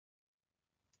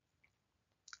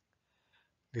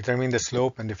Determine the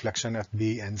slope and deflection at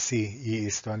B and C. E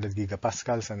is 200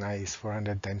 gigapascals and I is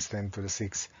 400 times 10 to the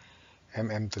 6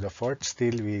 mm to the fourth.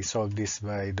 Still, we solve this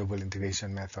by double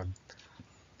integration method.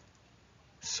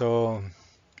 So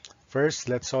first,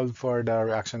 let's solve for the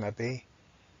reaction at A.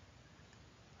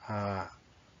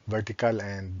 Vertical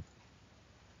and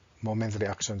moment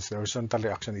reactions. The horizontal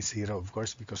reaction is 0, of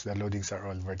course, because the loadings are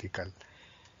all vertical.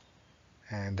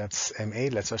 And that's MA.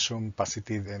 Let's assume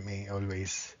positive MA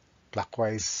always.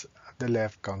 Clockwise at the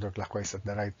left, counterclockwise at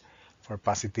the right for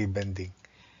positive bending.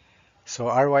 So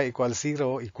Ry equals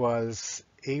 0 equals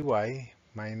Ay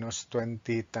minus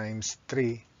 20 times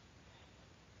 3,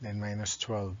 then minus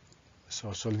 12.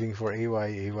 So solving for Ay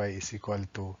is equal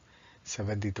to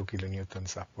 72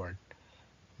 kilonewtons upward.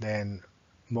 Then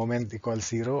moment equals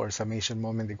 0 or summation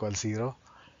moment equals 0.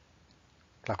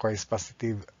 Clockwise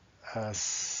positive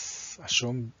as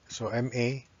assumed. So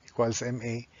MA equals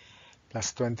MA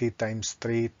plus 20 times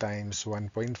 3 times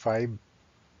 1.5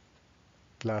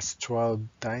 plus 12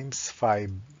 times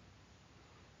 5.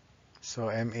 So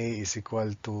MA is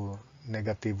equal to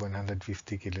negative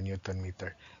 150 kilonewton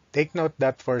meter. Take note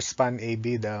that for span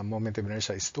AB, the moment of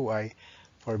inertia is 2I.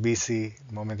 For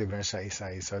BC, moment of inertia is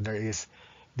I. So there is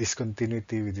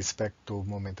discontinuity with respect to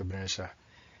moment of inertia.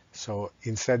 So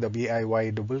instead of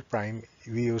EIY double prime,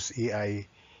 we use E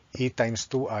times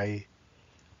 2I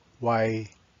Y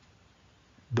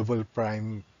double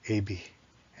prime AB.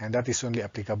 And that is only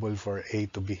applicable for A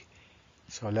to B.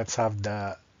 So let's have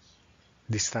the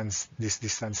distance, this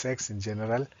distance x in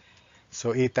general.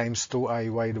 So E times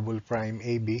 2I Y double prime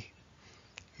AB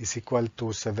is equal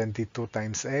to 72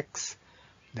 times x,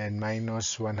 then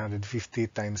minus 150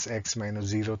 times x minus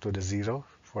 0 to the 0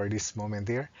 for this moment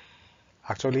here.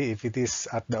 Actually, if it is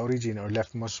at the origin or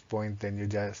leftmost point, then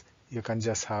you can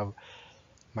just have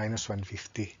minus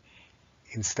 150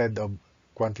 instead of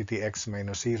quantity x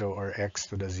minus 0 or x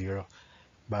to the 0.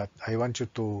 But I want you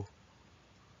to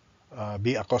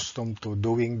be accustomed to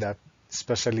doing that,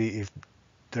 especially if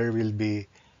there will be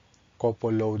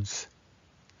couple loads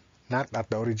not at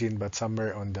the origin but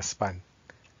somewhere on the span,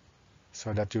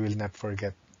 so that you will not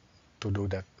forget to do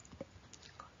that.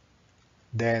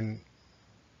 Then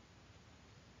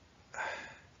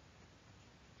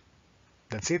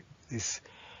that's it.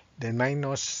 Then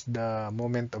minus the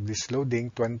moment of this loading,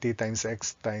 20 times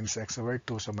x over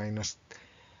 2, so minus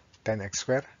 10x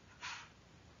squared.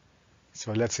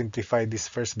 So let's simplify this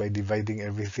first by dividing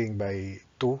everything by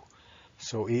 2.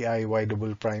 So EI y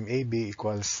double prime AB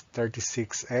equals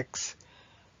 36x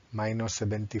minus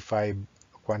 75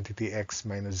 quantity x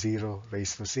minus 0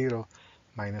 raised to 0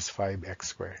 minus 5x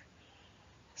squared.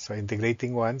 So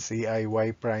integrating once, EI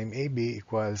y prime AB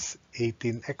equals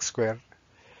 18x squared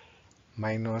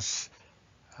minus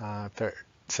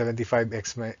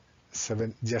 75x,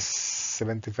 just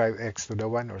 75x to the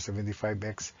 1 or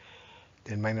 75x,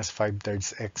 then minus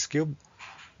 5/3 x cubed.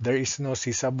 There is no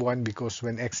c sub 1 because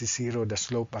when x is 0, the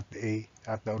slope at the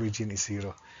origin is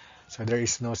 0. So there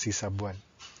is no c sub 1.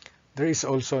 There is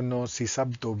also no c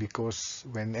sub 2 because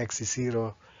when x is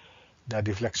 0, the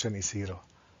deflection is 0.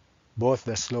 Both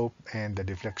the slope and the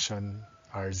deflection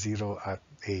are 0 at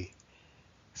A.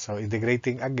 So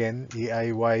integrating again,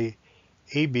 EIY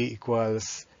AB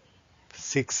equals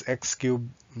 6x cubed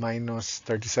minus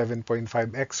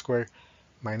 37.5x squared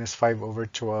minus 5 over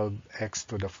 12 x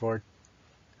to the fourth.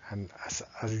 And as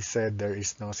I said, there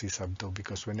is no c sub 2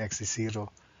 because when x is 0,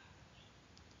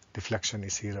 deflection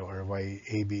is 0 or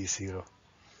YAB is 0.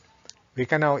 We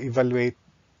can now evaluate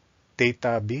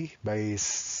theta B by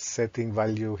setting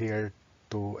value here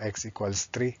to x equals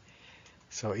 3.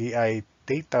 So EI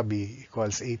theta B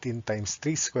equals 18 times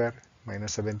 3 squared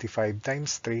minus 75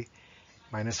 times 3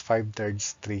 minus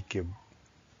 5/3 3 cubed.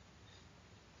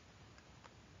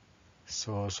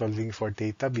 So solving for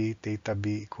theta B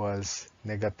equals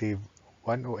negative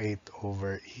 108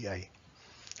 over EI.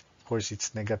 Of course,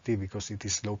 it's negative because it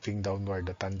is sloping downward.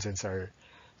 The tangents are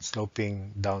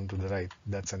sloping down to the right.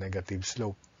 That's a negative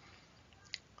slope.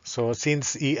 So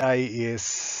since EI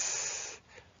is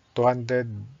 200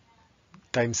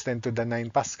 times 10 to the 9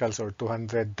 pascals or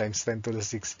 200 times 10 to the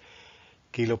 6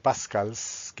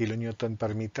 kilopascals, kilonewton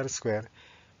per meter square,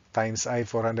 times I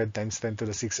 400 times 10 to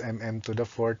the 6 mm to the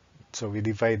fourth. So we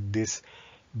divide this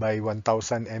by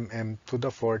 1000 mm to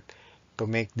the fourth to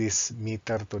make this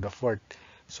meter to the fourth.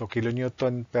 So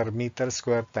kilonewton per meter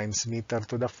square times meter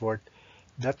to the fourth,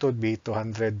 that would be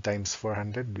 200 times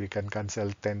 400. We can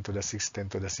cancel 10 to the 6, 10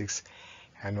 to the 6,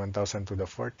 and 1000 to the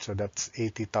fourth. So that's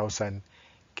 80,000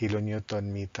 kilonewton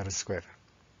meter square.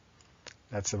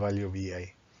 That's the value of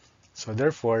EI. So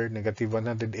therefore, negative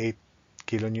 108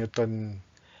 kilonewton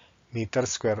meter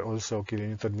square, also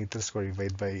kilonewton meter square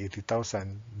divided by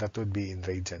 80,000, that would be in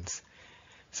radians.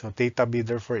 So theta b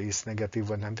therefore is negative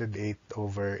 108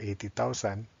 over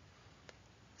 80,000.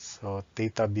 So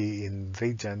theta b in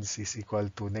radians is equal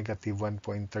to negative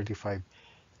 1.35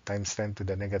 times 10 to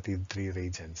the negative 3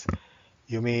 radians.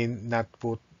 You may not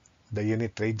put the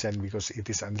unit radian because it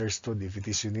is understood if it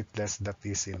is unitless, that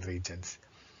is in radians.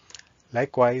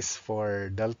 Likewise, for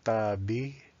delta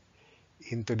b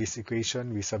into this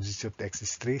equation, we substitute x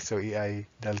is 3. So EI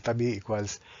delta b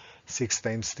equals 6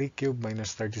 times 3 cubed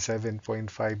minus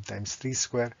 37.5 times 3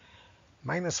 square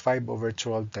minus 5 over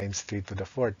 12 times 3 to the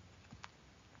fourth.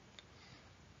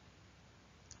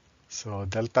 So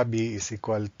delta b is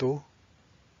equal to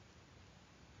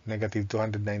negative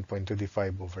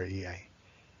 209.25 over EI.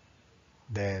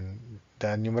 Then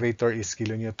the numerator is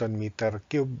kilonewton meter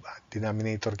cube,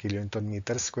 denominator kilonewton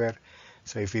meter square.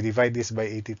 So if we divide this by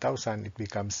 80,000, it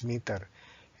becomes meter.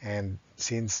 And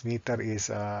since meter is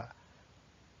a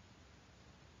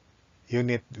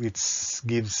unit which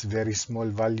gives very small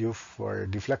value for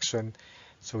deflection,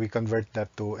 so we convert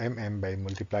that to mm by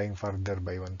multiplying further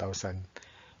by 1000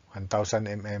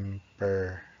 mm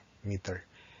per meter.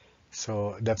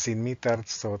 So that's in meter,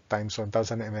 so times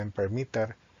 1000 mm per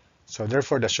meter. So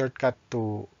therefore, the shortcut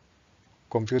to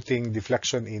computing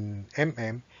deflection in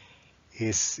mm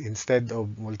is, instead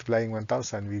of multiplying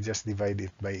 1000, we just divide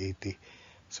it by 80.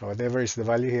 So whatever is the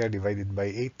value here, divided by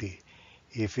 80.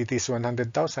 If it is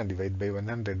 100,000, divided by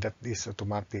 100, that is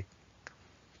automatic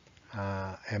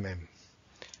mm.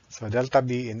 So delta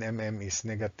B in mm is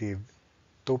negative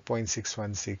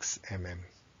 2.616 mm.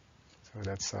 So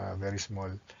that's a very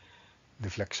small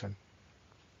deflection.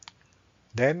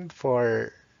 Then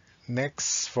for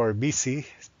BC,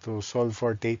 to solve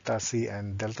for theta C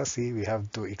and delta C, we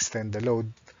have to extend the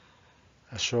load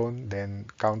as shown, then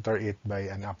counter it by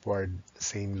an upward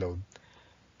same load.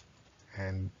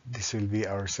 And this will be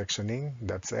our sectioning,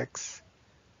 that's X.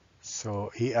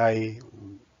 So EI,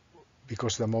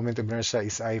 because the moment of inertia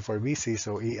is I for BC,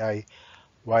 so EI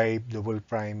Y double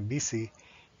prime BC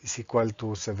is equal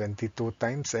to 72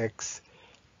 times X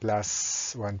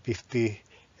plus 150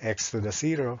 X to the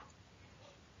 0,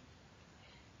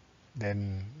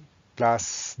 then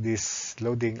plus this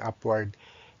loading upward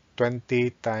 20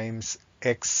 times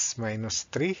X minus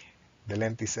 3, the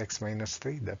length is X minus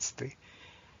 3, that's 3,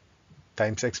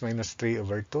 times X minus 3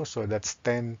 over 2, so that's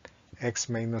 10 X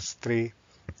minus 3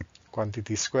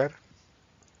 quantity square,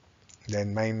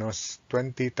 then minus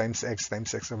 20 times X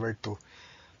over 2,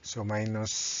 so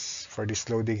minus, for this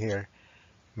loading here,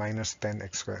 minus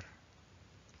 10X square.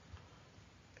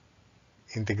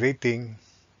 Integrating,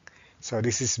 so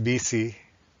this is BC,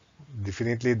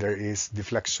 definitely there is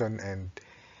deflection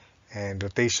and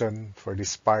rotation for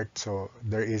this part, so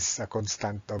there is a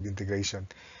constant of integration.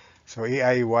 So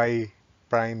EIY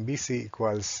prime BC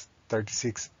equals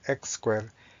 36x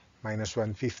squared minus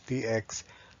 150x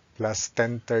plus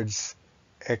 10 thirds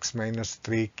x minus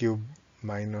 3 cubed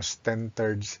minus 10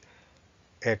 thirds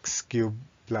x cubed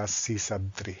plus c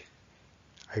sub 3.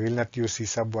 I will not use c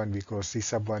sub 1 because c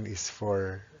sub 1 is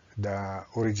for the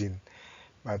origin.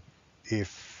 But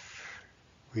if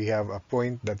we have a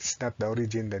point that is not the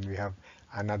origin, then we have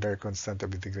another constant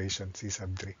of integration, c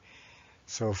sub 3.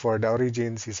 So for the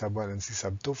origin, c sub 1 and c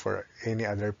sub 2. For any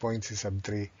other point, c sub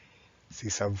 3, c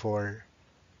sub 4,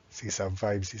 c sub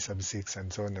 5, c sub 6,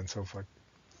 and so on and so forth.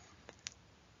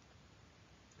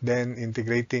 Then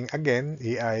integrating again,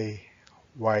 EI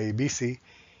y bc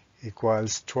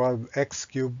equals 12x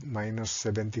cubed minus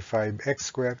 75x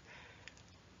squared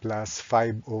plus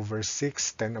 5 over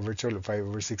 6, 10 over 12, 5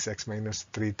 over 6x minus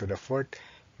 3 to the fourth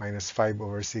minus 5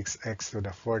 over 6x to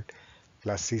the fourth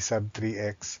plus c sub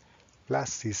 3x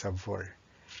plus c sub 4.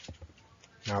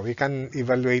 Now we can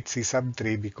evaluate c sub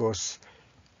 3 because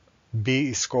b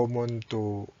is common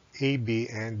to AB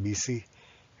and BC,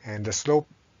 and the slope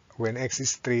when x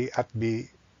is 3 at B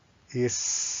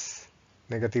is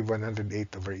negative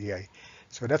 108 over EI.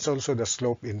 So that's also the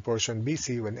slope in portion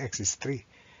BC when x is 3.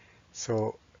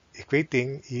 So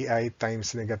equating EI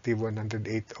times negative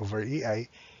 108 over EI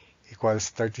equals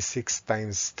 36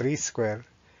 times 3 square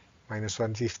minus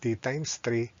 150 times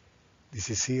 3. This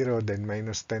is 0, then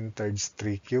minus 10 thirds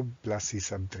 3 cubed plus c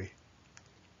sub 3.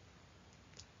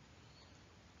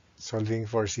 Solving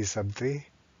for c sub 3,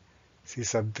 c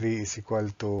sub 3 is equal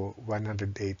to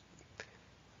 108.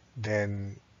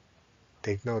 Then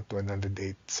take note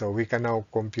 108. So we can now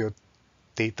compute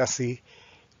theta c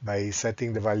by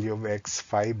setting the value of x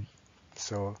 5.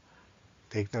 So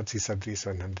take note c sub 3 is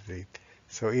 108.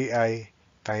 So EI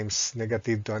times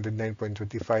negative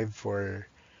 209.25 for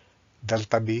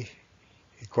delta B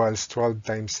equals 12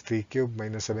 times 3 cubed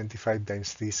minus 75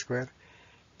 times 3 square,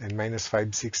 and minus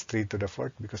 563 to the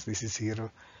fourth because this is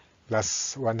 0,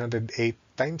 plus 108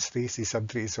 times 3, c sub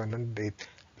 3 is 108,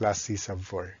 plus c sub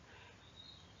 4.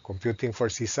 Computing for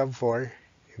c sub 4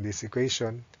 in this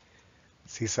equation,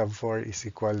 c sub 4 is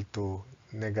equal to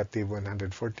negative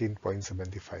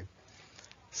 114.75.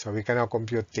 So we can now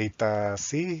compute theta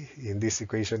c in this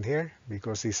equation here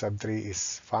because c sub 3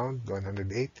 is found,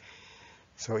 108.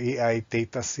 So EI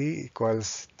theta c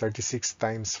equals 36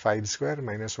 times 5 square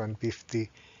minus 150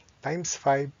 times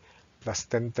 5 plus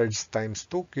 10 thirds times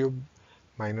 2 cube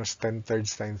minus 10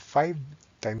 thirds times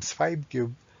 5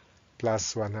 cube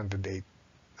plus 108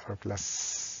 or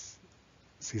plus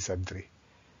c sub 3.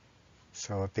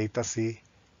 So theta c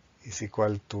is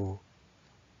equal to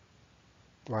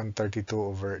 132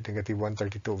 over negative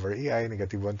 132 over EI,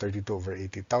 negative 132 over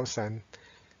 80,000.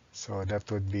 So that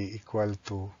would be equal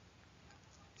to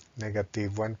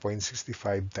negative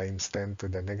 1.65 times 10 to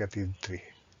the negative 3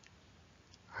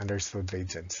 understood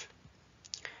radians.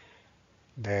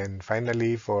 Then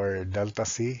finally for delta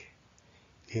C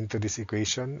into this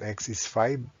equation, x is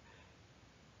 5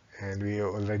 and we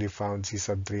already found c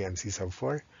sub 3 and c sub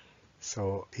 4.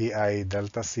 So EI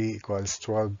delta C equals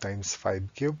 12 times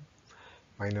 5 cubed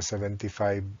minus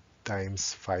 75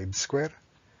 times 5 square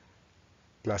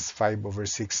plus 5 over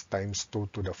 6 times 2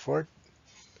 to the fourth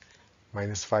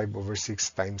minus 5 over 6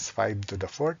 times 5 to the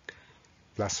fourth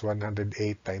plus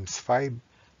 108 times 5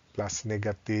 plus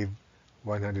negative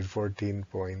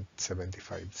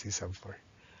 114.75 c sub 4.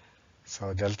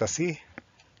 So delta C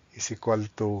is equal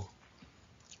to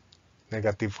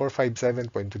negative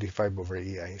 457.25 over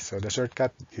EI. So the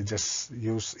shortcut, you just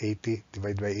use 80,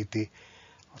 divide by 80.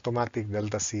 Automatic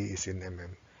delta C is in mm.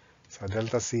 So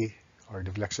delta C or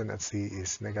deflection at C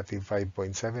is negative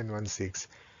 5.716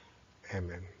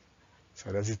 mm.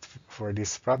 So that's it for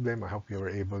this problem. I hope you were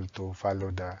able to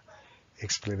follow the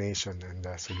explanation and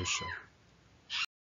the solution.